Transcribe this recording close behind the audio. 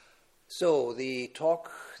So the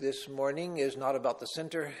talk this morning is not about the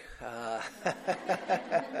center.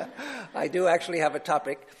 I do actually have a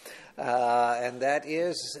topic, and that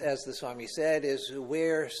is, as the Swami said, is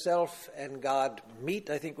where self and God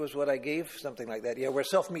meet, I think was what I gave, something like that. Yeah, where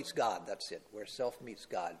self meets God, that's it, where self meets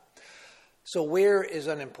God. So where is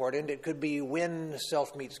unimportant. It could be when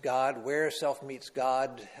self meets God, where self meets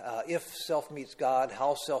God, if self meets God,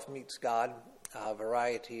 how self meets God, a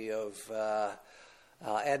variety of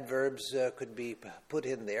adverbs could be put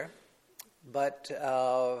in there. But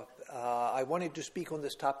I wanted to speak on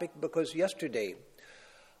this topic because yesterday,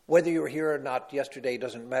 whether you were here or not, yesterday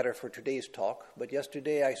doesn't matter for today's talk, but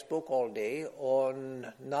yesterday I spoke all day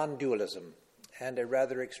on non-dualism and a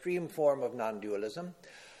rather extreme form of non-dualism.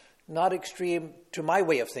 Not extreme, to my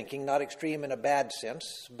way of thinking, not extreme in a bad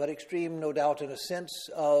sense, but extreme, no doubt, in a sense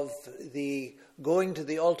of the going to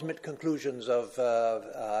the ultimate conclusions of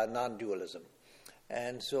non-dualism.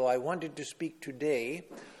 And so I wanted to speak today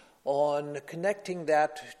on connecting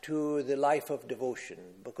that to the life of devotion,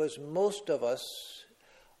 because most of us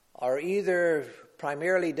are either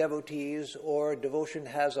primarily devotees or devotion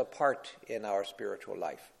has a part in our spiritual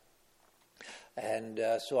life. And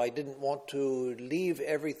so I didn't want to leave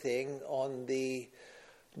everything on the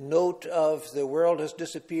note of the world has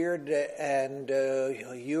disappeared and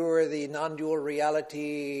you're the non-dual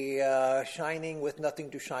reality shining with nothing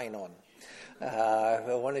to shine on.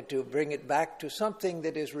 I wanted to bring it back to something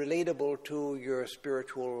that is relatable to your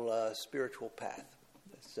spiritual path.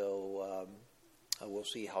 So we'll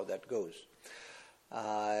see how that goes.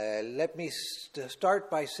 Let me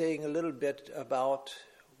start by saying a little bit about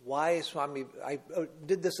why Swami, I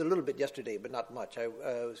did this a little bit yesterday, but not much. I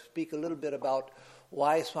speak a little bit about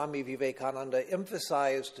why Swami Vivekananda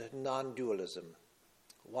emphasized non-dualism,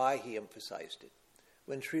 why he emphasized it,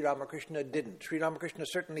 when Sri Ramakrishna didn't. Sri Ramakrishna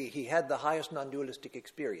certainly, he had the highest non-dualistic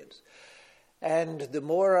experience. And the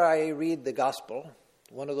more I read the Gospel,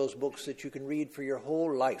 one of those books that you can read for your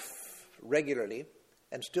whole life regularly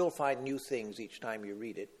and still find new things each time you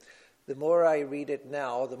read it, the more I read it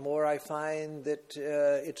now, the more I find that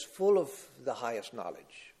it's full of the highest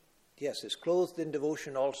knowledge. Yes, it's clothed in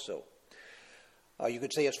devotion also. You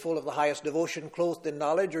could say it's full of the highest devotion clothed in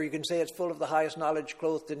knowledge, or you can say it's full of the highest knowledge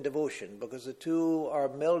clothed in devotion, because the two are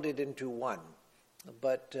melded into one.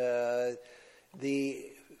 But the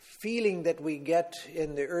feeling that we get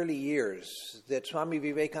in the early years that Swami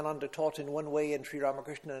Vivekananda taught in one way and Sri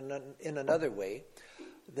Ramakrishna in another way,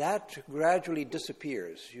 that gradually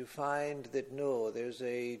disappears. You find that no, there's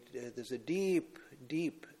a deep,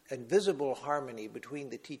 deep and visible harmony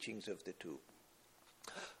between the teachings of the two.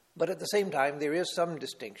 But at the same time, there is some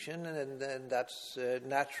distinction, and that's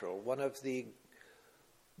natural. One of the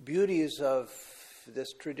beauties of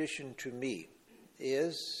this tradition to me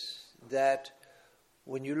is that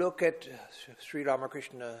when you look at Sri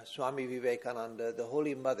Ramakrishna, Swami Vivekananda, the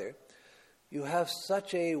Holy Mother, you have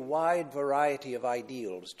such a wide variety of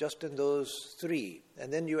ideals just in those three.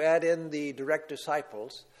 And then you add in the direct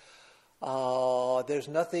disciples. There's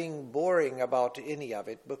nothing boring about any of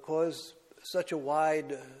it because such a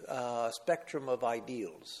wide spectrum of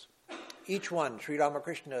ideals. Each one, Sri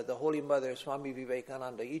Ramakrishna, the Holy Mother, Swami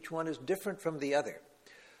Vivekananda, each one is different from the other,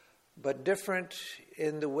 but different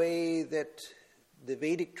in the way that the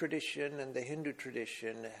Vedic tradition and the Hindu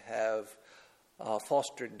tradition have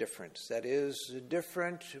fostered difference. That is,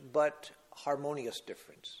 different but harmonious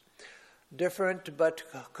difference. Different but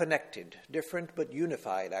connected. Different but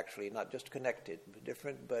unified, actually, not just connected, but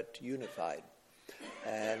different but unified.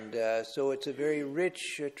 And so it's a very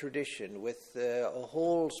rich tradition with a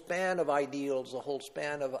whole span of ideals, a whole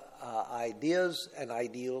span of ideas and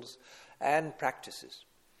ideals and practices.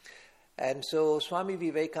 And so Swami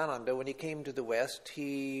Vivekananda, when he came to the West,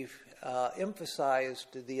 he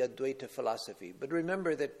emphasized the Advaita philosophy. But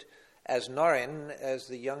remember that as Naren, as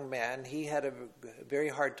the young man, he had a very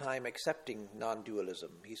hard time accepting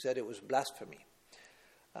non-dualism. He said it was blasphemy.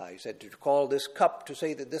 He said to call this cup, to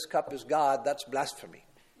say that this cup is God, that's blasphemy.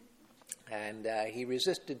 And he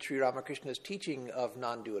resisted Sri Ramakrishna's teaching of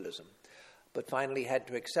non-dualism, but finally had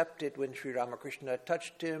to accept it when Sri Ramakrishna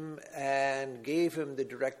touched him and gave him the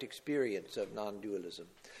direct experience of non-dualism.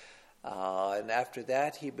 And after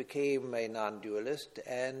that, he became a non-dualist.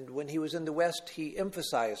 And when he was in the West, he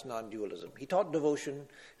emphasized non-dualism. He taught devotion.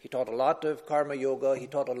 He taught a lot of karma yoga. He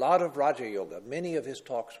taught a lot of Raja Yoga. Many of his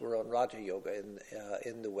talks were on Raja Yoga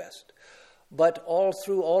in the West. But all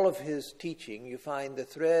through all of his teaching, you find the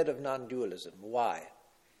thread of non-dualism. Why?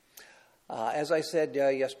 As I said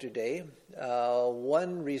yesterday,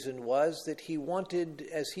 one reason was that he wanted,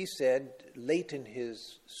 as he said, late in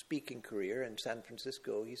his speaking career in San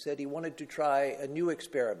Francisco, he said he wanted to try a new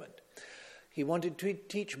experiment. He wanted to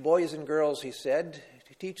teach boys and girls, he said,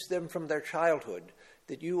 to teach them from their childhood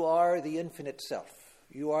that you are the infinite self.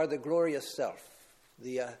 You are the glorious self.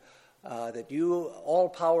 That all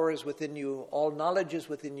power is within you, all knowledge is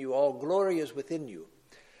within you, all glory is within you.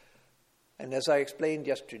 And as I explained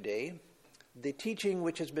yesterday, the teaching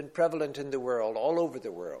which has been prevalent in the world, all over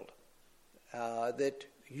the world, that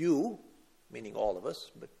you, meaning all of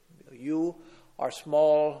us, but you are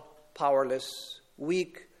small, powerless,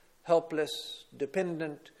 weak, helpless,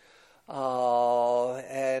 dependent,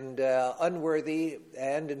 and unworthy,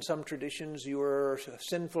 and in some traditions you are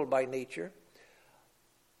sinful by nature.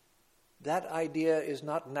 That idea is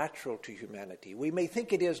not natural to humanity. We may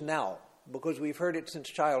think it is now because we've heard it since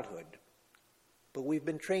childhood, but we've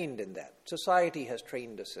been trained in that. Society has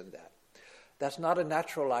trained us in that. That's not a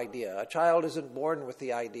natural idea. A child isn't born with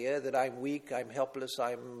the idea that I'm weak, I'm helpless,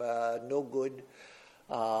 I'm no good,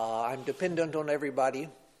 I'm dependent on everybody.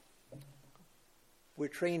 We're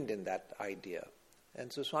trained in that idea.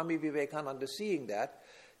 And so Swami Vivekananda, seeing that,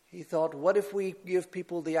 he thought, what if we give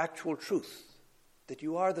people the actual truth? That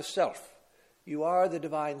you are the self. You are the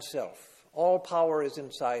divine self. All power is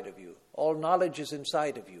inside of you. All knowledge is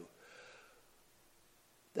inside of you.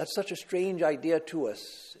 That's such a strange idea to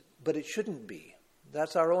us, but it shouldn't be.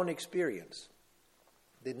 That's our own experience.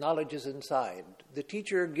 The knowledge is inside. The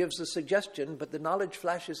teacher gives the suggestion, but the knowledge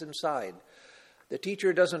flashes inside. The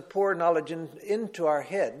teacher doesn't pour knowledge into our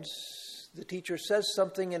heads. The teacher says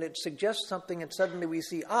something and it suggests something, and suddenly we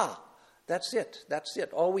see, that's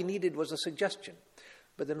it. All we needed was a suggestion.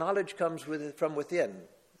 But the knowledge comes from within.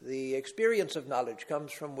 The experience of knowledge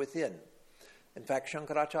comes from within. In fact,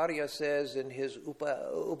 Shankaracharya says in his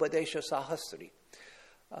Upadesha Sahasri,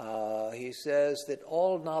 he says that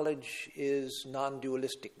all knowledge is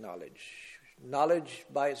non-dualistic knowledge. Knowledge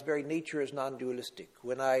by its very nature is non-dualistic.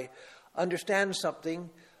 When I understand something,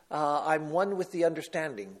 I'm one with the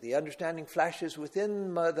understanding. The understanding flashes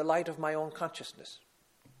within the light of my own consciousness.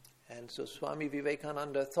 And so Swami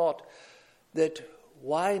Vivekananda thought that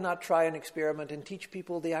why not try an experiment and teach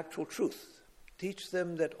people the actual truth? Teach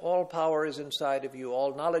them that all power is inside of you,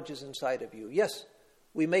 all knowledge is inside of you. Yes,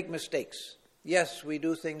 we make mistakes. Yes, we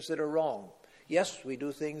do things that are wrong. Yes, we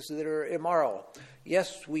do things that are immoral.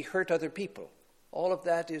 Yes, we hurt other people. All of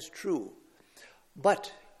that is true.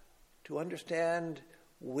 But to understand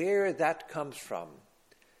where that comes from,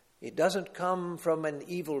 it doesn't come from an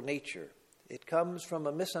evil nature. It comes from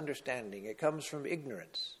a misunderstanding. It comes from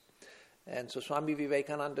ignorance. And so Swami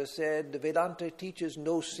Vivekananda said, the Vedanta teaches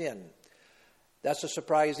no sin. That's a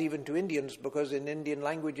surprise even to Indians, because in Indian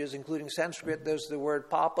languages, including Sanskrit, there's the word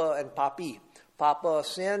papa and papi. Papa,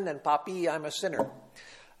 sin, and papi, I'm a sinner.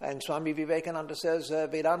 And Swami Vivekananda says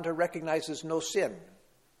Vedanta recognizes no sin.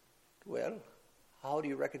 Well, how do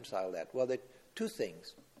you reconcile that? Well, there are two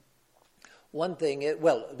things. One thing,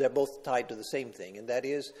 they're both tied to the same thing, and that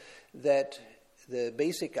is that the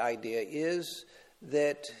basic idea is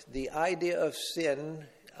that the idea of sin,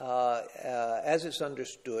 as it's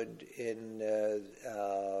understood in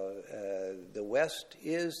the West,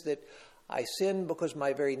 is that I sin because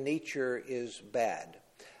my very nature is bad.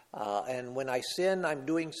 And when I sin, I'm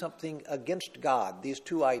doing something against God. These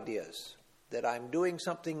two ideas, that I'm doing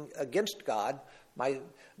something against God.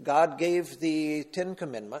 God gave the Ten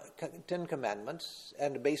Commandments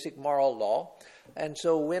and a basic moral law. And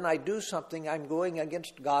so when I do something, I'm going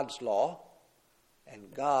against God's law.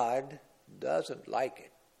 And God doesn't like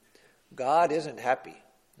it. God isn't happy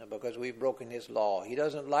because we've broken his law. He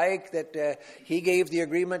doesn't like that he gave the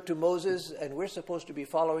agreement to Moses and we're supposed to be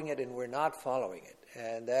following it and we're not following it.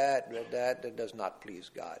 And that does not please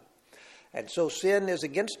God. And so sin is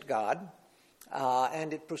against God,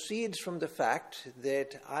 and it proceeds from the fact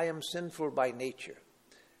that I am sinful by nature,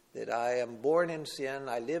 that I am born in sin,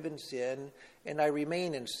 I live in sin, and I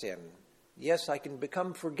remain in sin. Yes, I can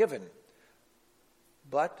become forgiven,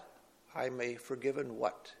 but I'm a forgiven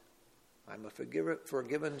what? I'm a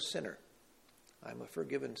forgiven sinner. I'm a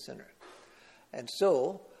forgiven sinner. And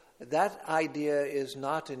so that idea is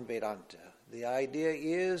not in Vedanta. The idea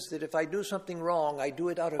is that if I do something wrong, I do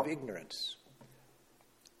it out of ignorance.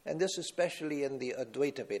 And this especially in the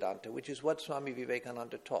Advaita Vedanta, which is what Swami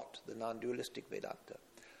Vivekananda taught, the non-dualistic Vedanta.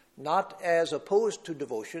 Not as opposed to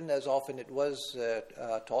devotion, as often it was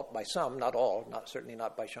taught by some, not all, certainly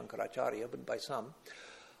not by Shankaracharya, but by some,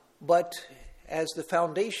 but as the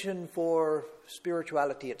foundation for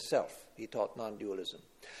spirituality itself. He taught non-dualism.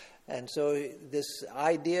 And so this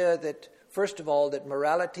idea that, first of all, that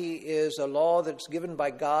morality is a law that's given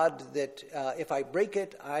by God, that if I break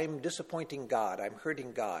it, I'm disappointing God, I'm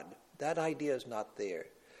hurting God. That idea is not there.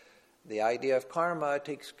 The idea of karma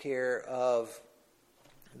takes care of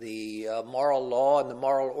the moral law and the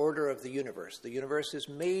moral order of the universe. The universe is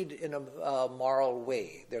made in a moral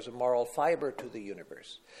way. There's a moral fiber to the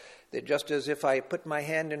universe. That just as if I put my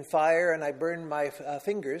hand in fire and I burn my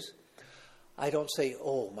fingers, I don't say,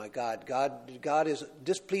 oh my God is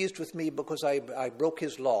displeased with me because I broke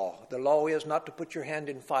his law. The law is not to put your hand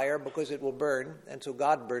in fire because it will burn, and so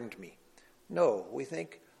God burned me. No, we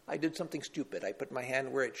think, I did something stupid. I put my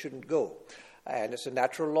hand where it shouldn't go. And it's a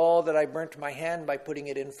natural law that I burnt my hand by putting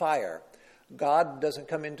it in fire. God doesn't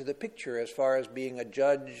come into the picture as far as being a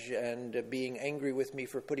judge and being angry with me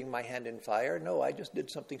for putting my hand in fire. No, I just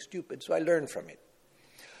did something stupid, so I learned from it.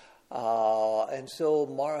 And so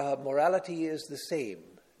morality is the same.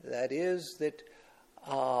 That is that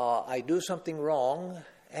I do something wrong,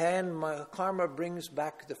 and my karma brings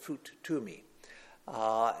back the fruit to me.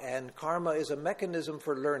 And karma is a mechanism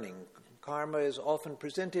for learning. Karma is often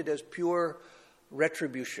presented as pure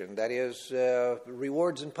retribution, that is,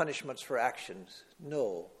 rewards and punishments for actions.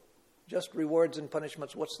 No, just rewards and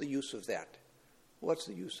punishments. What's the use of that? What's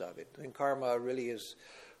the use of it? And karma really is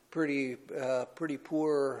pretty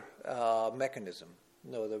poor mechanism.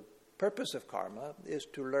 No, the purpose of karma is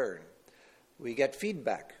to learn. We get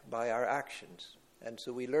feedback by our actions, and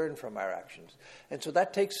so we learn from our actions. And so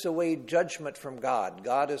that takes away judgment from God.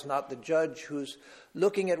 God is not the judge who's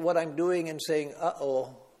looking at what I'm doing and saying,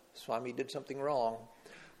 "Uh-oh, Swami did something wrong.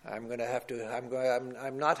 I'm not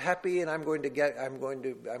happy, and I'm going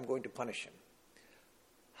to punish him."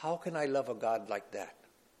 How can I love a God like that?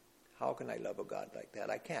 How can I love a God like that?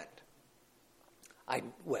 I can't. I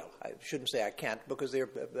shouldn't say I can't, because there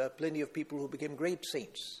are plenty of people who became great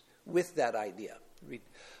saints with that idea.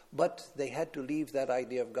 But they had to leave that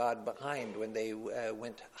idea of God behind when they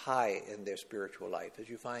went high in their spiritual life, as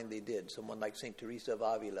you find they did. Someone like St. Teresa of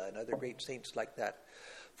Avila and other great saints like that.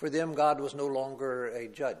 For them, God was no longer a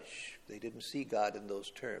judge. They didn't see God in those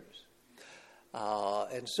terms.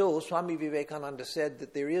 And so Swami Vivekananda said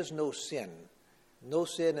that there is no sin. No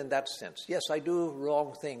sin in that sense. Yes, I do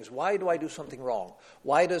wrong things. Why do I do something wrong?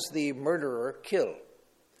 Why does the murderer kill?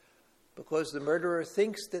 Because the murderer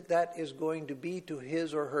thinks that that is going to be to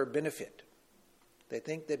his or her benefit. They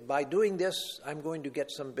think that by doing this, I'm going to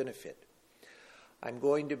get some benefit. I'm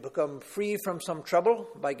going to become free from some trouble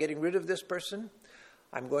by getting rid of this person.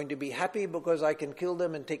 I'm going to be happy because I can kill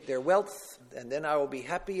them and take their wealth, and then I will be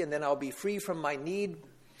happy, and then I'll be free from my need.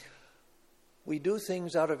 We do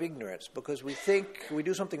things out of ignorance because we think we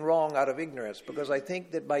do something wrong out of ignorance, because I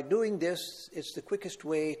think that by doing this, it's the quickest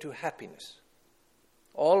way to happiness.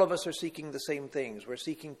 All of us are seeking the same things. We're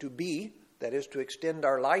seeking to be, that is, to extend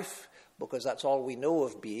our life, because that's all we know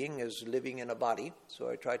of being, is living in a body. So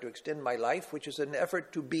I try to extend my life, which is an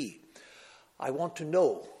effort to be. I want to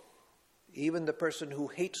know. Even the person who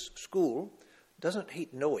hates school doesn't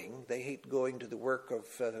hate knowing. They hate going to the work of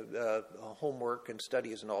homework and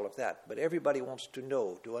studies and all of that. But everybody wants to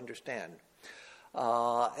know, to understand.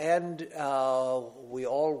 And we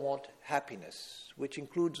all want happiness, which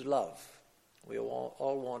includes love. We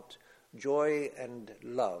all want joy and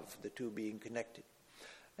love, the two being connected.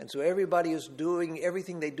 And so everybody is doing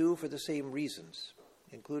everything they do for the same reasons.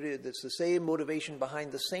 Included, it's the same motivation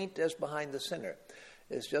behind the saint as behind the sinner.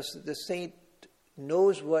 It's just that the saint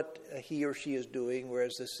knows what he or she is doing,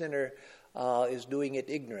 whereas the sinner is doing it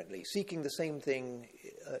ignorantly, seeking the same thing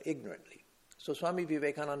ignorantly. So Swami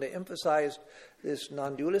Vivekananda emphasized this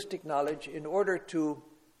non-dualistic knowledge in order to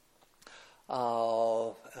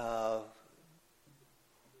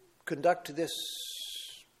conduct this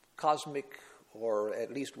cosmic, or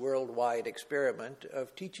at least worldwide, experiment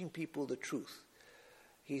of teaching people the truth.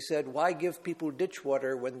 He said, why give people ditch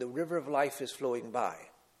water when the river of life is flowing by?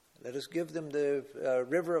 Let us give them the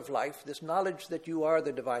river of life, this knowledge that you are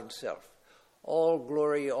the divine self. All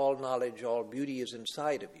glory, all knowledge, all beauty is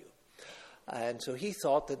inside of you. And so he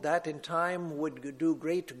thought that that in time would do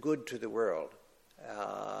great good to the world.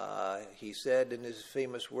 He said in his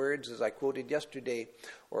famous words, as I quoted yesterday,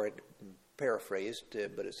 or paraphrased,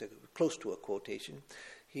 but it's close to a quotation.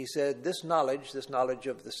 He said, this knowledge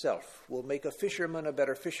of the self, will make a fisherman a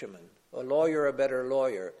better fisherman, a lawyer a better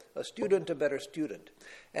lawyer, a student a better student.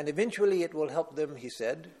 And eventually it will help them, he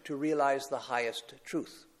said, to realize the highest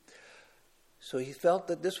truth. So he felt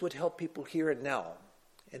that this would help people here and now.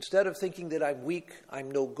 Instead of thinking that I'm weak, I'm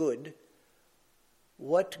no good,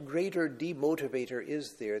 what greater demotivator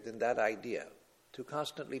is there than that idea? To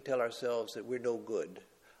constantly tell ourselves that we're no good.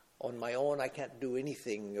 On my own, I can't do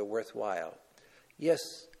anything worthwhile. Yes,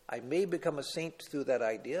 I may become a saint through that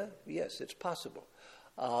idea. Yes, it's possible.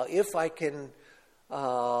 If I can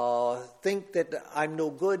think that I'm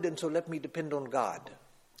no good, and so let me depend on God.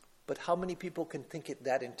 But how many people can think it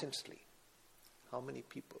that intensely? How many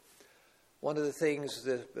people? One of the things,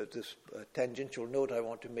 this tangential note I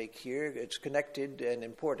want to make here, it's connected and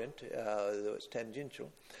important, though it's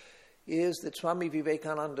tangential, is that Swami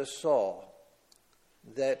Vivekananda saw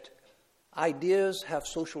that ideas have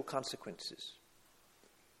social consequences.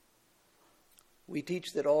 We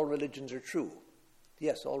teach that all religions are true.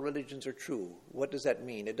 Yes, all religions are true. What does that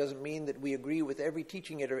mean? It doesn't mean that we agree with every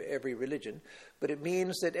teaching at every religion, but it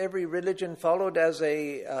means that every religion followed as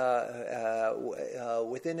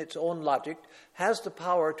within its own logic has the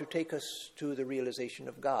power to take us to the realization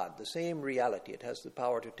of God, the same reality. It has the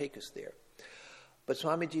power to take us there. But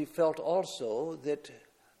Swamiji felt also that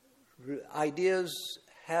ideas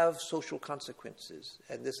have social consequences,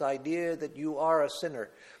 and this idea that you are a sinner,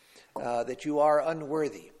 that you are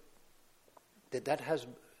unworthy, that has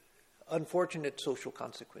unfortunate social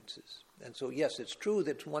consequences. And so, yes, it's true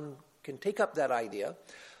that one can take up that idea,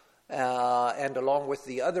 and along with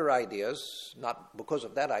the other ideas, not because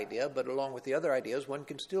of that idea, but along with the other ideas, one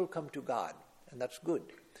can still come to God, and that's good.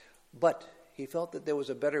 But he felt that there was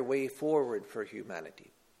a better way forward for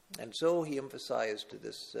humanity. And so he emphasized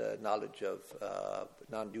this knowledge of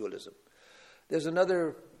non-dualism. There's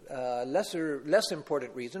another less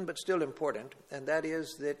important reason, but still important, and that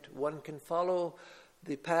is that one can follow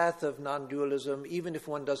the path of non-dualism even if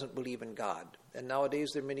one doesn't believe in God. And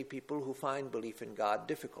nowadays there are many people who find belief in God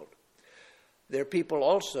difficult. There are people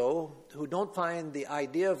also who don't find the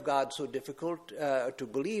idea of God so difficult to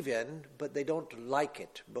believe in, but they don't like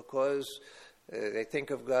it because they think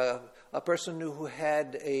of a person who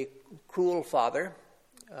had a cruel father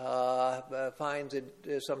finds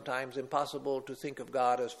it sometimes impossible to think of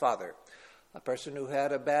God as Father. A person who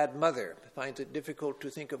had a bad mother finds it difficult to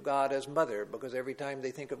think of God as Mother, because every time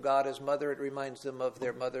they think of God as Mother, it reminds them of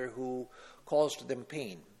their mother who caused them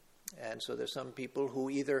pain. And so there's some people who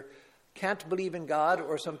either can't believe in God,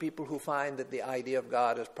 or some people who find that the idea of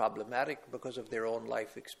God is problematic because of their own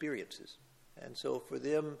life experiences. And so for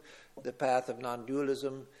them, the path of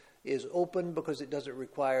non-dualism is open because it doesn't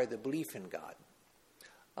require the belief in God.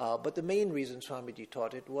 But the main reason Swamiji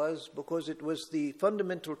taught it was because it was the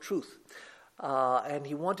fundamental truth. And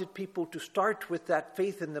he wanted people to start with that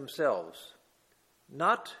faith in themselves,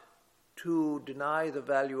 not to deny the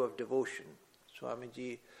value of devotion.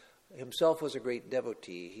 Swamiji himself was a great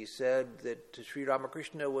devotee. He said that Sri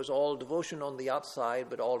Ramakrishna was all devotion on the outside,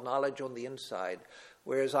 but all knowledge on the inside,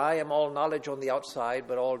 whereas I am all knowledge on the outside,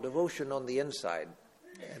 but all devotion on the inside.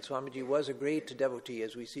 And Swamiji was a great devotee,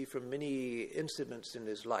 as we see from many incidents in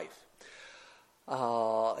his life.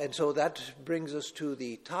 And so that brings us to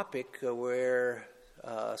the topic where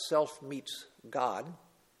self meets God,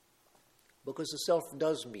 because the self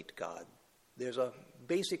does meet God. There's a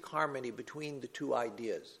basic harmony between the two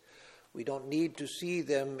ideas. We don't need to see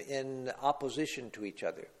them in opposition to each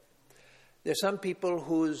other. There's some people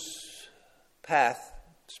whose path,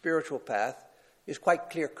 spiritual path, is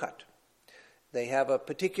quite clear-cut. They have a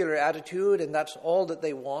particular attitude, and that's all that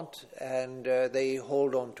they want, and they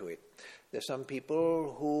hold on to it. There's some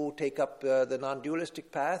people who take up the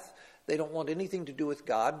non-dualistic path. They don't want anything to do with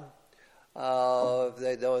God.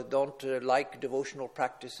 They don't like devotional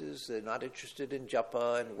practices. They're not interested in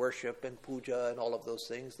japa and worship and puja and all of those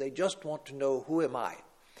things. They just want to know, who am I?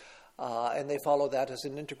 And they follow that as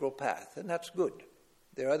an integral path, and that's good.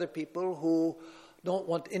 There are other people who don't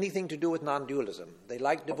want anything to do with non-dualism. They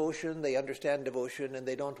like devotion, they understand devotion, and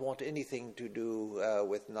they don't want anything to do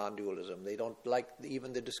with non-dualism. They don't like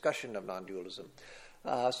even the discussion of non-dualism.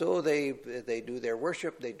 So they do their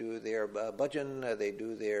worship, they do their bhajan, they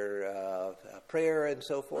do their prayer and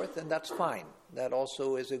so forth, and that's fine. That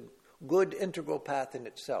also is a good integral path in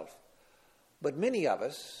itself. But many of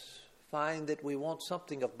us find that we want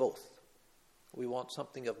something of both. We want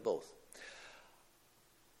something of both.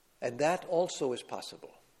 And that also is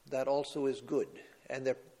possible. That also is good. And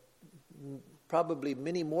there are probably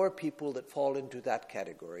many more people that fall into that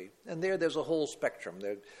category. And there's a whole spectrum.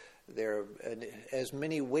 There are as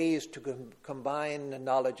many ways to combine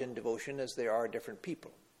knowledge and devotion as there are different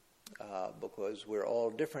people, because we're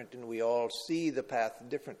all different and we all see the path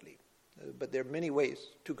differently. But there are many ways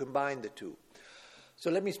to combine the two.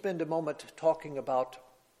 So let me spend a moment talking about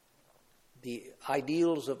the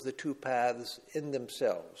ideals of the two paths in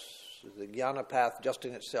themselves, the jnana path just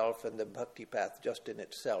in itself and the bhakti path just in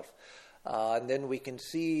itself. And then we can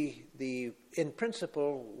see in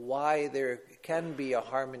principle, why there can be a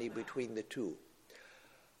harmony between the two.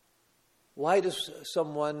 Why does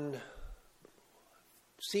someone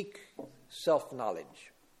seek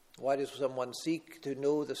self-knowledge? Why does someone seek to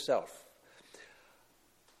know the self?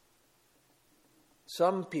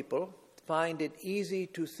 Some people find it easy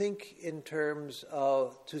to think in terms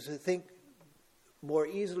of, to think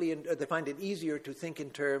they find it easier to think in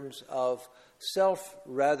terms of self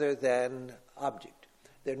rather than object.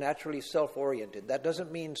 They're naturally self-oriented. That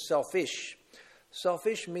doesn't mean selfish.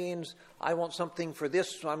 Selfish means I want something for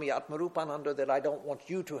this Swami Atmarupananda that I don't want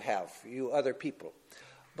you to have, you other people.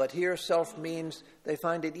 But here self means they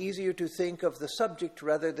find it easier to think of the subject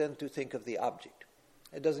rather than to think of the object.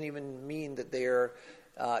 It doesn't even mean that they're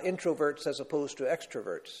introverts as opposed to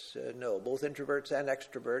extroverts. No, both introverts and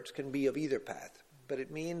extroverts can be of either path. But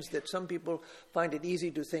it means that some people find it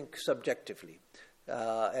easy to think subjectively.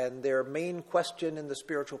 And their main question in the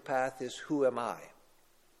spiritual path is, who am I?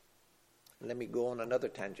 Let me go on another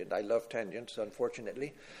tangent. I love tangents,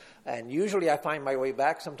 unfortunately. And usually I find my way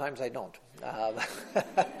back. Sometimes I don't.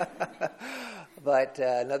 But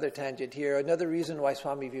another tangent here. Another reason why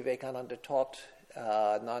Swami Vivekananda taught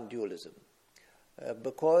non-dualism.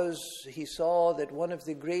 Because he saw that one of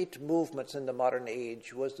the great movements in the modern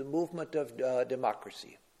age was the movement of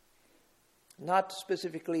democracy. Not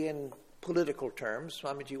specifically in political terms.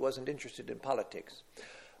 Swamiji wasn't interested in politics.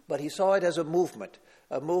 But he saw it as a movement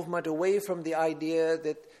away from the idea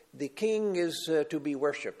that the king is to be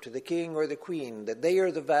worshipped, the king or the queen, that they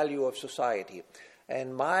are the value of society.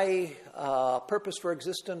 And my purpose for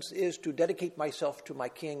existence is to dedicate myself to my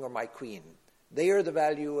king or my queen. They are the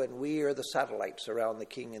value and we are the satellites around the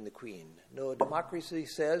king and the queen. No, democracy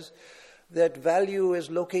says that value is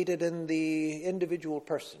located in the individual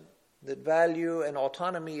person, that value and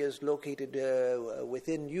autonomy is located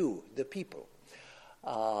within you, the people.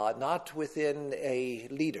 Not within a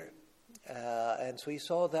leader. And so he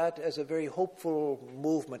saw that as a very hopeful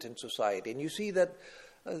movement in society. And you see that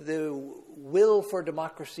the will for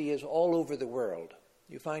democracy is all over the world.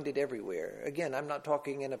 You find it everywhere. Again, I'm not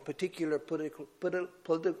talking in a particular political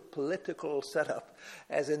setup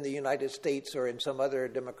as in the United States or in some other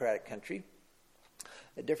democratic country.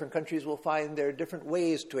 Different countries will find there are different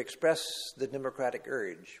ways to express the democratic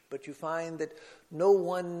urge. But you find that no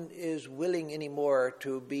one is willing anymore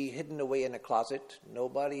to be hidden away in a closet.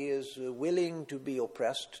 Nobody is willing to be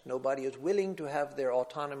oppressed. Nobody is willing to have their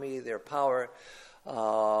autonomy, their power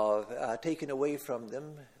taken away from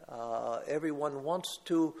them. Everyone wants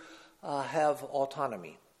to have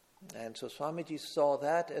autonomy. And so Swamiji saw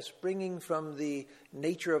that as springing from the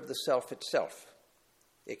nature of the self itself.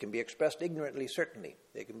 It can be expressed ignorantly, certainly.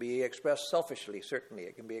 It can be expressed selfishly, certainly.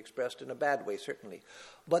 It can be expressed in a bad way, certainly.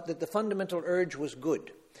 But that the fundamental urge was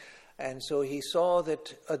good. And so he saw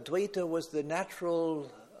that Advaita was the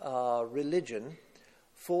natural religion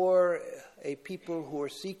for a people who are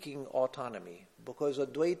seeking autonomy. Because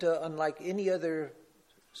Advaita, unlike any other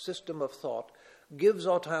system of thought, gives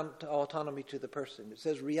autonomy to the person. It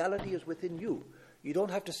says reality is within you. You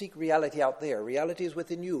don't have to seek reality out there. Reality is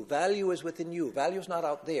within you. Value is within you. Value is not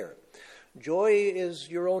out there. Joy is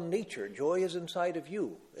your own nature. Joy is inside of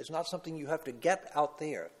you. It's not something you have to get out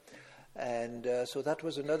there. And so that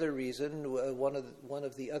was another reason, one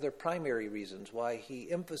of the other primary reasons why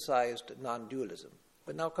he emphasized non-dualism.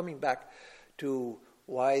 But now coming back to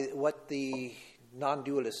what the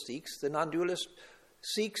non-dualist seeks. The non-dualist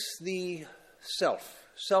seeks the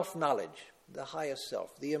self-knowledge, the highest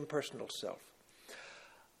self, the impersonal self.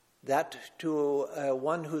 That to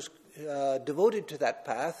one who's devoted to that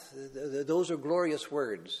path, those are glorious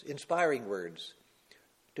words, inspiring words.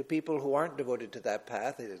 To people who aren't devoted to that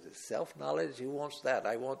path, it is self-knowledge. Who wants that?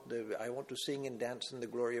 I want to sing and dance in the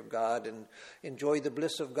glory of God and enjoy the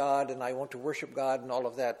bliss of God, and I want to worship God and all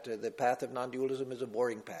of that. The path of non-dualism is a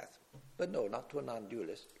boring path. But no, not to a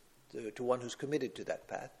non-dualist, to one who's committed to that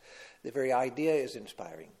path. The very idea is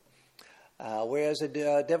inspiring. Whereas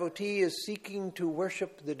a devotee is seeking to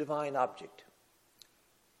worship the divine object,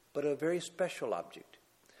 but a very special object,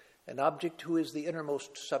 an object who is the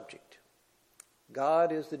innermost subject.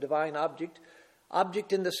 God is the divine object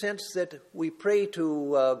in the sense that we pray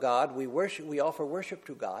to God, we offer worship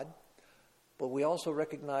to God, but we also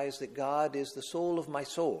recognize that God is the soul of my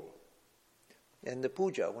soul. In the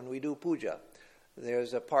puja, when we do puja,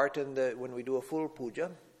 there's a part when we do a full puja,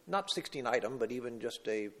 not 16 item, but even just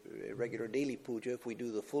a regular daily puja, if we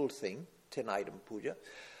do the full thing, 10 item puja.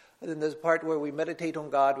 And then there's a part where we meditate on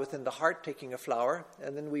God within the heart, taking a flower,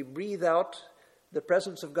 and then we breathe out the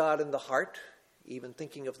presence of God in the heart, even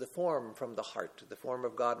thinking of the form from the heart, the form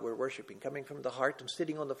of God we're worshiping, coming from the heart and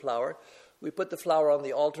sitting on the flower. We put the flower on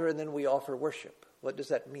the altar and then we offer worship. What does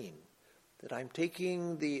that mean? That I'm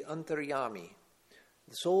taking the antaryami,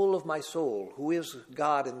 the soul of my soul, who is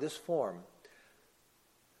God in this form,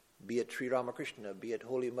 be it Sri Ramakrishna, be it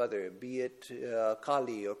Holy Mother, be it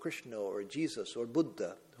Kali or Krishna or Jesus or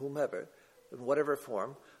Buddha, whomever, in whatever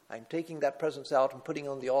form, I'm taking that presence out and putting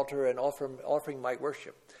on the altar and offering my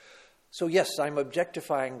worship. So yes, I'm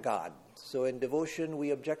objectifying God. So in devotion,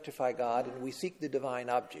 we objectify God and we seek the divine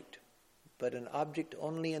object, but an object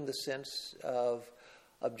only in the sense of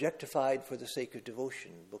objectified for the sake of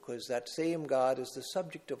devotion, because that same God is the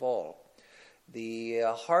subject of all, the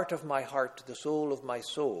heart of my heart, the soul of my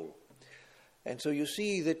soul. And so you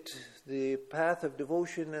see that the path of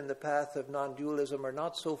devotion and the path of non-dualism are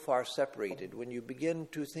not so far separated when you begin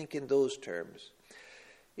to think in those terms.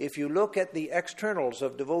 If you look at the externals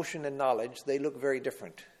of devotion and knowledge, they look very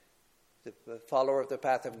different. The follower of the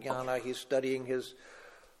path of jnana, he's studying his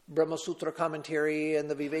Brahma Sutra commentary and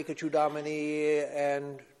the Viveka Chudamani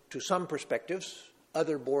and, to some perspectives,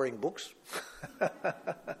 other boring books,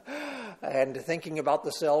 and thinking about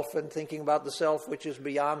the self and thinking about the self which is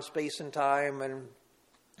beyond space and time, and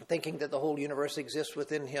thinking that the whole universe exists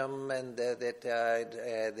within him, and that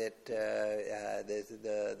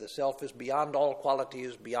the self is beyond all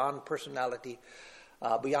qualities, beyond personality,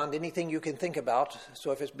 beyond anything you can think about.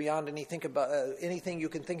 So if it's beyond anything you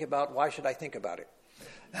can think about, why should I think about it?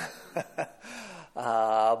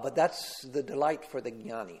 But that's the delight for the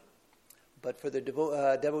jnani. But for the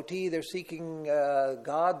devotee, they're seeking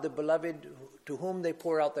God, the beloved, to whom they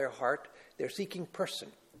pour out their heart. They're seeking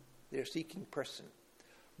person. They're seeking person.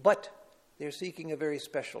 But they're seeking a very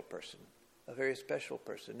special person,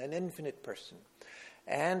 an infinite person,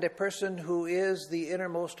 and a person who is the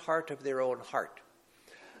innermost heart of their own heart.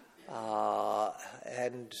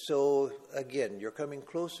 And so, again, you're coming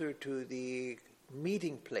closer to the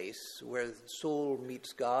meeting place where soul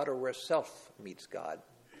meets God or where self meets God.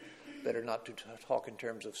 Better not to talk in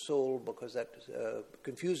terms of soul, because that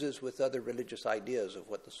confuses with other religious ideas of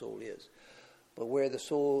what the soul is. But where the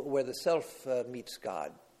self meets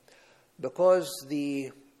God. Because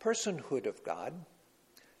the personhood of God,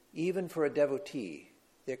 even for a devotee,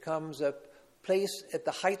 there comes a place at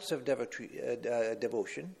the heights of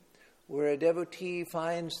devotion where a devotee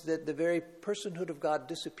finds that the very personhood of God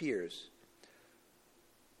disappears.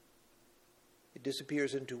 It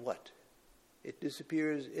disappears into what? It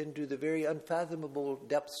disappears into the very unfathomable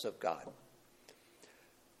depths of God.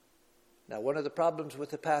 Now, one of the problems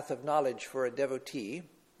with the path of knowledge for a devotee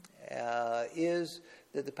is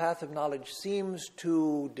that the path of knowledge seems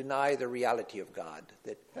to deny the reality of God.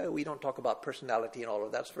 That we don't talk about personality and all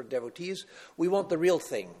of that. That's for devotees. We want the real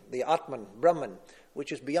thing, the Atman, Brahman,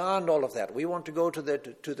 which is beyond all of that. We want to go to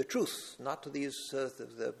the truth, not to these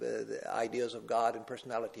the ideas of God and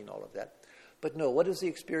personality and all of that. But no, what is the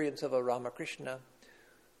experience of a Ramakrishna?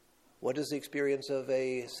 What is the experience of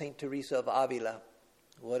a Saint Teresa of Avila?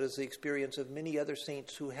 What is the experience of many other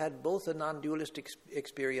saints who had both a non-dualistic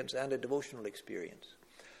experience and a devotional experience?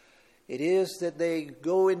 It is that they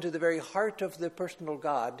go into the very heart of the personal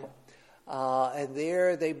God, and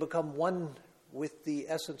there they become one with the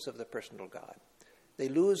essence of the personal God. They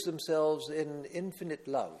lose themselves in infinite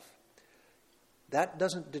love. That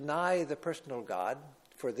doesn't deny the personal God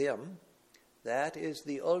for them. That is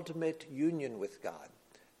the ultimate union with God.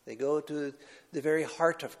 They go to the very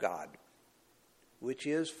heart of God, which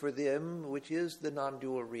is for them, which is the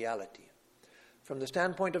non-dual reality. From the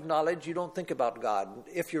standpoint of knowledge, you don't think about God.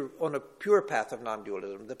 If you're on a pure path of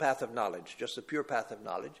non-dualism, the path of knowledge, just the pure path of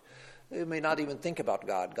knowledge, you may not even think about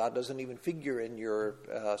God. God doesn't even figure in your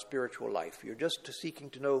spiritual life. You're just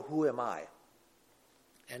seeking to know, who am I?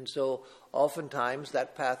 And so oftentimes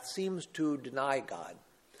that path seems to deny God.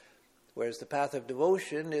 Whereas the path of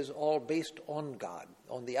devotion is all based on God,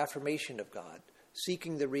 on the affirmation of God,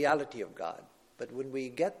 seeking the reality of God. But when we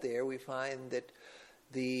get there, we find that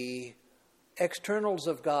the externals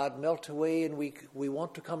of God melt away, and we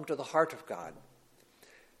want to come to the heart of God.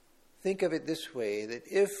 Think of it this way, that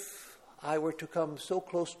if I were to come so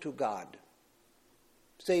close to God,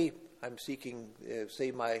 say I'm seeking, if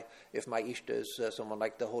my Ishta is someone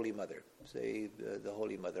like the Holy Mother, say the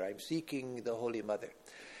Holy Mother, I'm seeking the Holy Mother.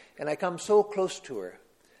 And I come so close to her.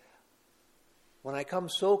 When I come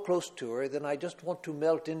so close to her, then I just want to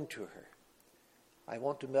melt into her. I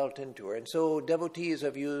want to melt into her. And so devotees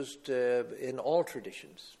have used, in all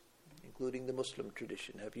traditions, including the Muslim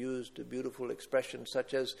tradition, have used a beautiful expression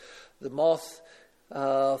such as the moth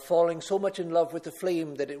falling so much in love with the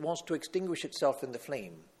flame that it wants to extinguish itself in the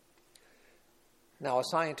flame. Now, a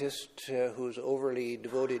scientist who's overly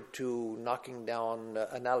devoted to knocking down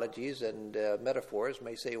analogies and metaphors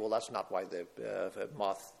may say, well, that's not why the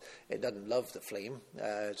moth, it doesn't love the flame.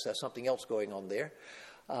 It's something else going on there.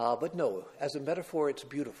 But no, as a metaphor, it's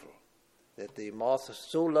beautiful, that the moth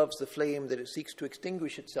so loves the flame that it seeks to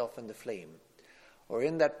extinguish itself in the flame. Or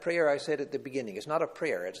in that prayer I said at the beginning, it's not a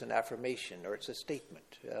prayer, it's an affirmation, or it's a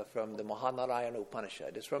statement from the Mahanarayana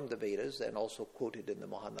Upanishad. It's from the Vedas and also quoted in the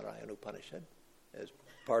Mahanarayana Upanishad. As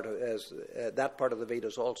that part of the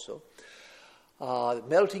Vedas also.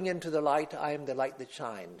 Melting into the light, I am the light that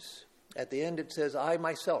shines. At the end it says, I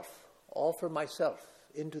myself, all for myself,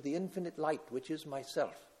 into the infinite light, which is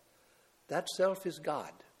myself. That self is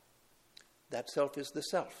God. That self is the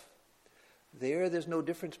self. There's no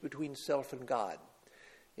difference between self and God.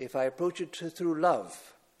 If I approach it through love,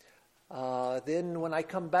 then when I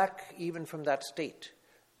come back even from that state,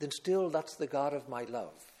 then still that's the God of my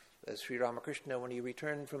love. As Sri Ramakrishna, when he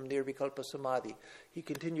returned from Nirvikalpa Samadhi, he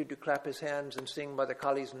continued to clap his hands and sing Mother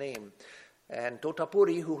Kali's name. And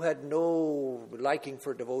Totapuri, who had no liking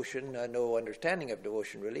for devotion, no understanding of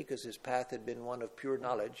devotion really, because his path had been one of pure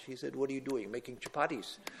knowledge, he said, what are you doing? Making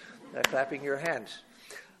chapatis, clapping your hands,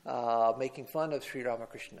 making fun of Sri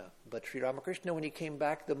Ramakrishna. But Sri Ramakrishna, when he came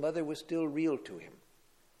back, the mother was still real to him.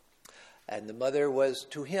 And the mother was,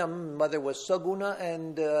 to him, mother was Saguna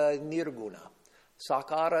and Nirguna.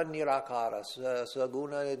 Sakara, Nirakara,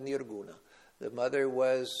 Saguna, Nirguna. The mother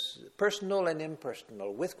was personal and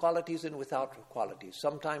impersonal, with qualities and without qualities,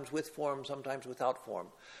 sometimes with form, sometimes without form.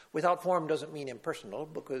 Without form doesn't mean impersonal,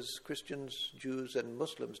 because Christians, Jews, and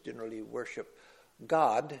Muslims generally worship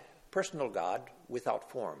God, personal God,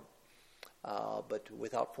 without form. But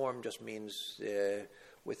without form just means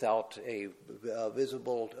without a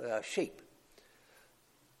visible shape.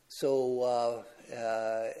 So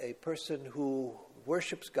a person who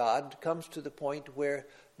worships God comes to the point where,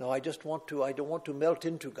 no, I don't want to melt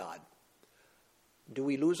into God. Do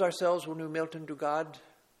we lose ourselves when we melt into God?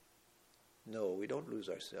 No, we don't lose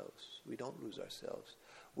ourselves. We don't lose ourselves.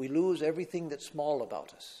 We lose everything that's small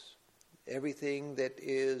about us, everything that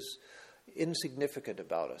is insignificant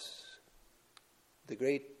about us. The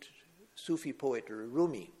great Sufi poet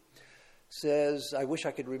Rumi says, I wish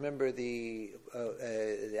I could remember the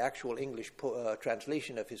actual English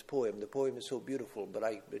translation of his poem. The poem is so beautiful, but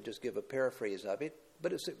I just give a paraphrase of it.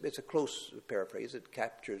 But it's a close paraphrase. It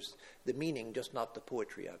captures the meaning, just not the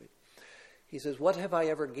poetry of it. He says, what have I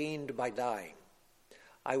ever gained by dying?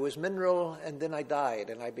 I was mineral, and then I died,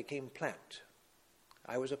 and I became plant.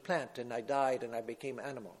 I was a plant, and I died, and I became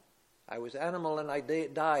animal. I was animal, and I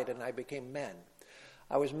died, and I became man.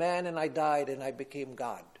 I was man, and I died, and I became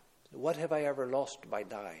God. What have I ever lost by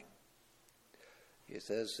dying? He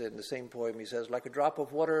says in the same poem, he says, like a drop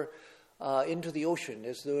of water into the ocean,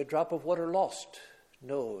 is the drop of water lost?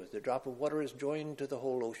 No, the drop of water is joined to the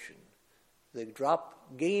whole ocean. The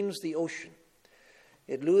drop gains the ocean.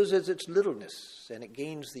 It loses its littleness, and it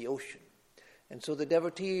gains the ocean. And so the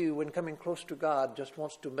devotee, when coming close to God, just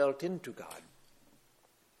wants to melt into God.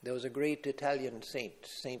 There was a great Italian saint,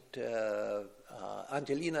 Saint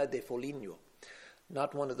Angelina de Foligno.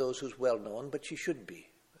 Not one of those who's well known, but she should be,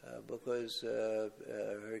 because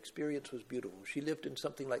her experience was beautiful. She lived in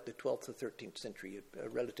something like the 12th or 13th century, a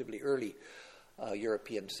relatively early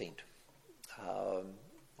European saint.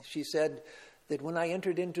 She said that when I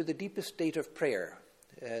entered into the deepest state of prayer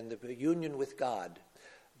and the union with God,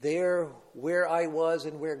 there, where I was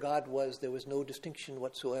and where God was, there was no distinction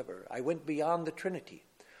whatsoever. I went beyond the Trinity.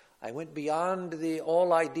 I went beyond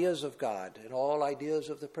all ideas of God and all ideas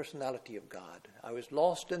of the personality of God. I was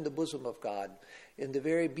lost in the bosom of God, in the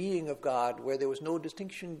very being of God, where there was no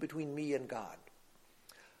distinction between me and God.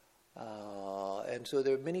 And so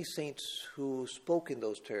there are many saints who spoke in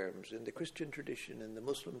those terms, in the Christian tradition, in the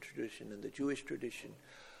Muslim tradition, in the Jewish tradition,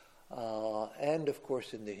 and of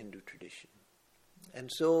course in the Hindu tradition.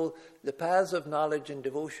 And so the paths of knowledge and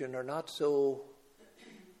devotion are not so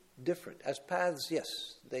different. As paths, yes,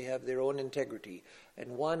 they have their own integrity.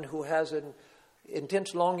 And one who has an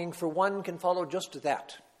intense longing for one can follow just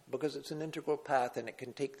that, because it's an integral path and it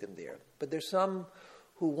can take them there. But there's some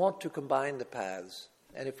who want to combine the paths.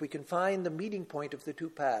 And if we can find the meeting point of the two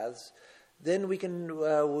paths, then we can,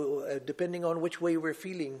 depending on which way we're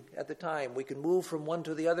feeling at the time, we can move from one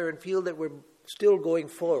to the other and feel that we're still going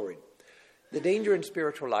forward. The danger in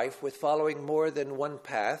spiritual life with following more than one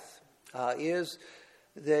path is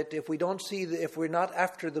that if we don't see, if we're not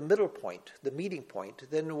after the middle point, the meeting point,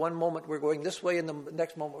 then one moment we're going this way and the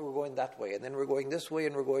next moment we're going that way, and then we're going this way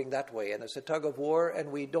and we're going that way, and it's a tug of war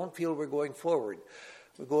and we don't feel we're going forward.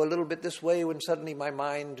 We go a little bit this way when suddenly my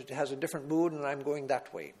mind has a different mood and I'm going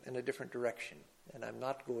that way in a different direction, and I'm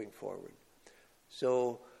not going forward.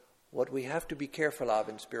 So what we have to be careful of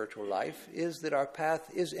in spiritual life is that our path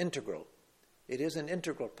is integral. It is an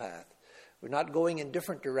integral path. We're not going in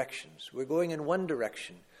different directions. We're going in one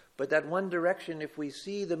direction. But that one direction, if we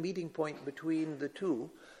see the meeting point between the two,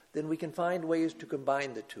 then we can find ways to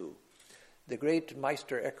combine the two. The great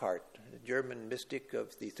Meister Eckhart, a German mystic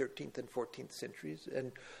of the 13th and 14th centuries,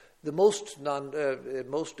 and the most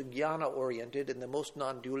jnana-oriented and the most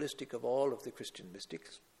non-dualistic of all of the Christian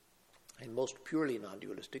mystics, and most purely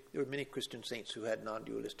non-dualistic. There are many Christian saints who had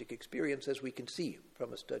non-dualistic experience, as we can see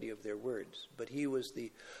from a study of their words, but he was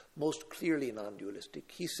the most clearly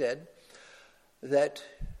non-dualistic. He said that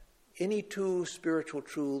any two spiritual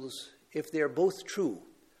truths, if they're both true,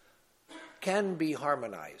 can be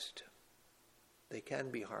harmonized. They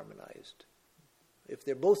can be harmonized. If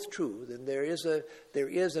they're both true, then there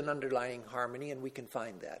is an underlying harmony, and we can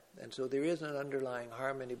find that. And so there is an underlying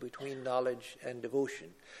harmony between knowledge and devotion.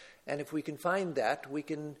 And if we can find that, we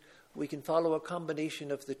can follow a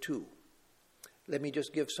combination of the two. Let me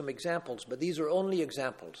just give some examples, but these are only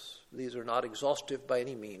examples. These are not exhaustive by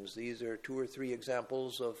any means. These are 2 or 3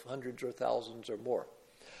 examples of hundreds or thousands or more.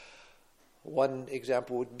 One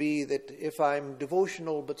example would be that if I'm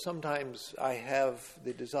devotional, but sometimes I have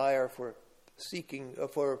the desire for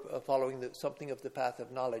following something of the path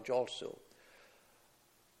of knowledge also.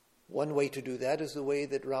 One way to do that is the way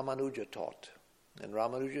that Ramanuja taught. And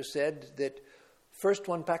Ramanuja said that first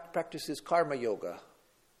one practices karma yoga,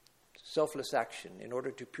 selfless action, in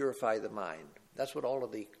order to purify the mind. That's what all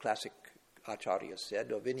of the classic acharyas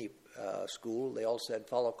said of any school. They all said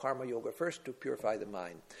follow karma yoga first to purify the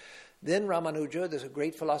mind. Then Ramanuja, this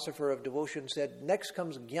great philosopher of devotion, said next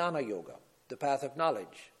comes jnana yoga, the path of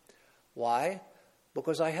knowledge. Why?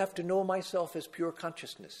 Because I have to know myself as pure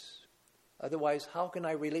consciousness. Otherwise, how can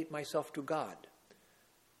I relate myself to God?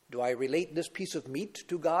 Do I relate this piece of meat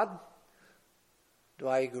to God? Do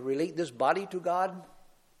I relate this body to God?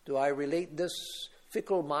 Do I relate this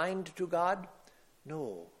fickle mind to God?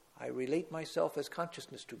 No, I relate myself as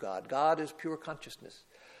consciousness to God. God is pure consciousness.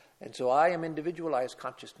 And so I am individualized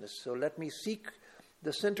consciousness. So let me seek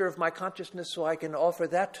the center of my consciousness so I can offer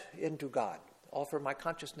that into God. Offer my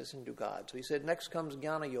consciousness into God. So he said, next comes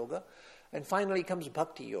jnana yoga, and finally comes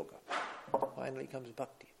bhakti yoga. Finally comes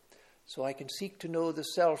bhakti. So I can seek to know the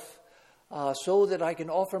self so that I can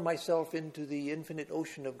offer myself into the infinite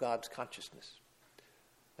ocean of God's consciousness.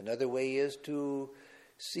 Another way is to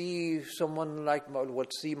see someone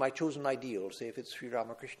see my chosen ideal, say if it's Sri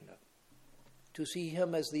Ramakrishna, to see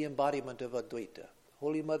him as the embodiment of Advaita.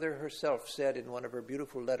 Holy Mother herself said in one of her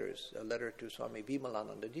beautiful letters, a letter to Swami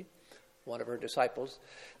Vimalanandaji, one of her disciples,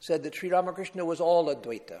 said that Sri Ramakrishna was all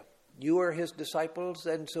Advaita. You are his disciples,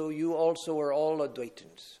 and so you also are all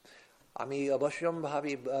Advaitins. Ami abashyam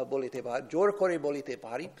bhavi bolite pari, jor kore bolite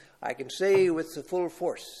pari. I can say with the full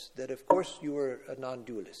force that, of course, you are a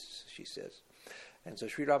non-dualist, she says. And so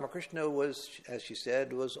Sri Ramakrishna was, as she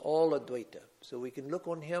said, was all Advaita. So we can look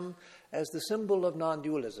on him as the symbol of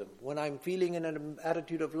non-dualism. When I'm feeling in an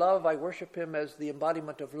attitude of love, I worship him as the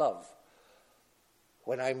embodiment of love.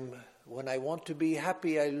 When I want to be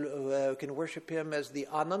happy, I can worship him as the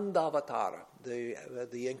Anandavatar,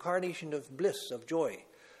 the incarnation of bliss, of joy.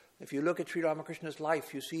 If you look at Sri Ramakrishna's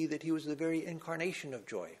life, you see that he was the very incarnation of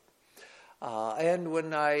joy. And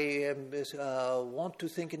when I want to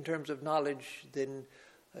think in terms of knowledge, then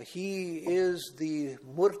he is the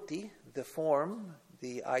murti, the form,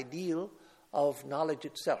 the ideal of knowledge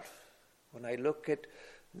itself. When I look at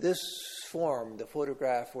this form, the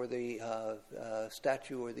photograph or the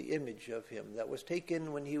statue or the image of him that was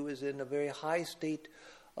taken when he was in a very high state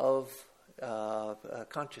of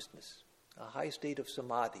consciousness, a high state of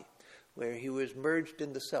samadhi, where he was merged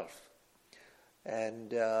in the self.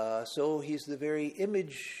 And so he's the very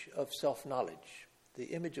image of self-knowledge, the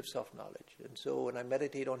image of self-knowledge. And so when I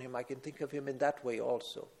meditate on him, I can think of him in that way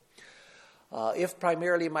also. If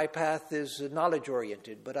primarily my path is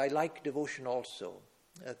knowledge-oriented, but I like devotion also,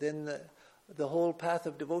 then the whole path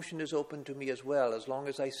of devotion is open to me as well, as long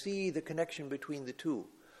as I see the connection between the two.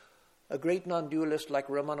 A great non-dualist like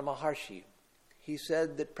Ramana Maharshi, he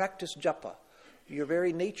said that practice japa. Your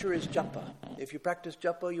very nature is japa. If you practice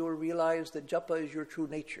japa, you will realize that japa is your true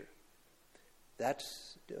nature.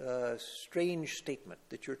 That's a strange statement,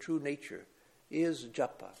 that your true nature is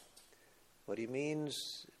japa. What he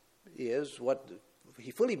means is, what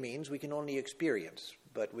he fully means, we can only experience,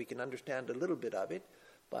 but we can understand a little bit of it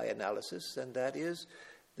by analysis, and that is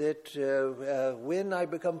that when I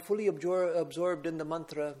become fully absorbed in the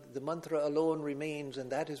mantra alone remains,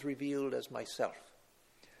 and that is revealed as myself.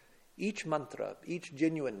 Each mantra, each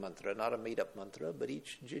genuine mantra, not a made-up mantra, but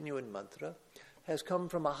each genuine mantra has come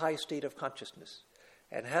from a high state of consciousness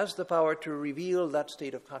and has the power to reveal that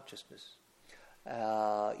state of consciousness.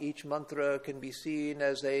 Each mantra can be seen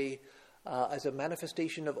as a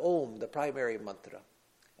manifestation of Om, the primary mantra.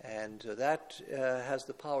 And that has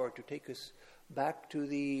the power to take us back to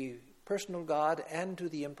the personal God and to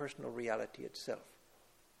the impersonal reality itself.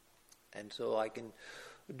 And so I can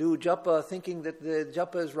do japa thinking that the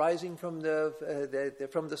japa is rising from the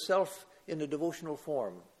self in a devotional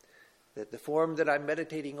form, that the form that I'm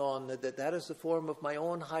meditating on, that is the form of my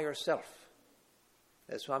own higher self.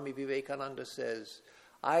 As Swami Vivekananda says,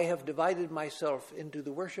 I have divided myself into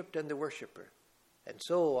the worshipped and the worshipper. And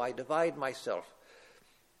so I divide myself.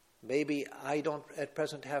 Maybe I don't at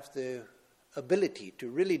present have the ability to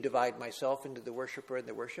really divide myself into the worshipper and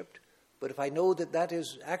the worshipped, but if I know that that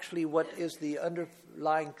is actually what is the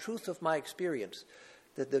underlying truth of my experience,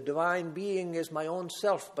 that the divine being is my own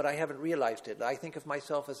self, but I haven't realized it, I think of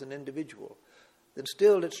myself as an individual, then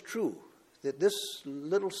still it's true that this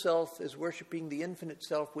little self is worshiping the infinite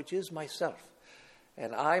self, which is myself.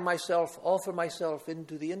 And I myself offer myself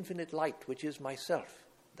into the infinite light, which is myself.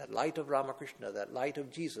 That light of Ramakrishna, that light of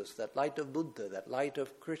Jesus, that light of Buddha, that light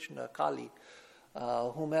of Krishna, Kali,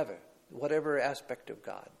 whomever, whatever aspect of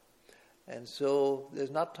God. And so there's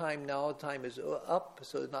not time now, time is up,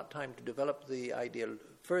 so there's not time to develop the idea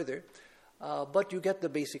further. But you get the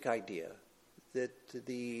basic idea that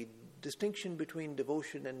the distinction between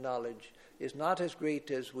devotion and knowledge is not as great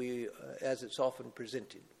as it's often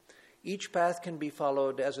presented. Each path can be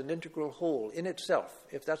followed as an integral whole in itself,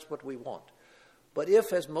 if that's what we want. But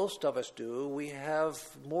if, as most of us do, we have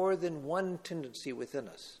more than one tendency within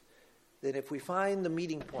us, then if we find the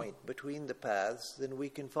meeting point between the paths, then we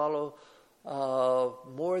can follow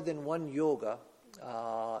more than one yoga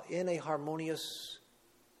in a harmonious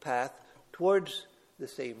path towards the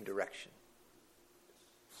same direction.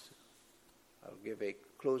 So I'll give a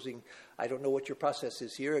closing, I don't know what your process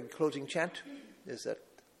is here, a closing chant. Is that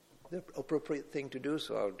the appropriate thing to do?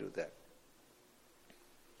 So I'll do that.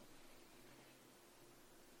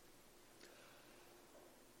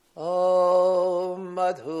 Om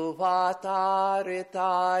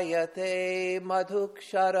madhuvatarithayate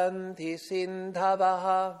madhuksharanti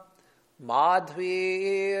sindhavaha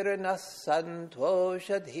madhvirna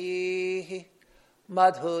santoshadhihi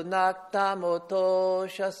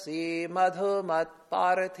madhunaktamutoshasi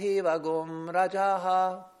madhumatparthivagum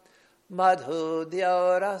rajaha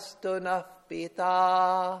madhudyaurastu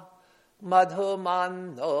nafpita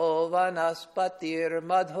madhumanno vanaspatir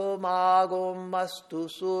madhumagum astu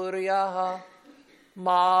suryaha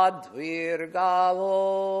madhvirgavo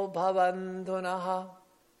bhavandunaha.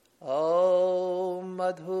 Om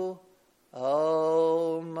madhu,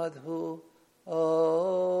 om madhu,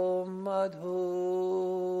 om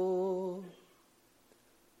madhu.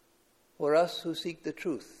 For us who seek the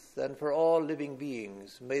truth, and for all living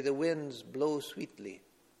beings, may the winds blow sweetly,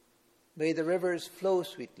 may the rivers flow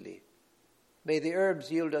sweetly, may the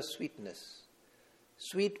herbs yield us sweetness.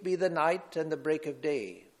 Sweet be the night and the break of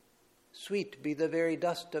day. Sweet be the very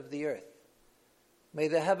dust of the earth. May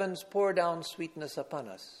the heavens pour down sweetness upon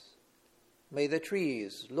us. May the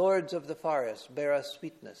trees, lords of the forest, bear us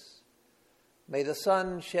sweetness. May the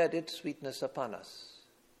sun shed its sweetness upon us.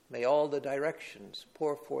 May all the directions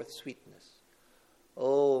pour forth sweetness.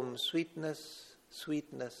 Om, sweetness,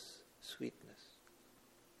 sweetness, sweetness.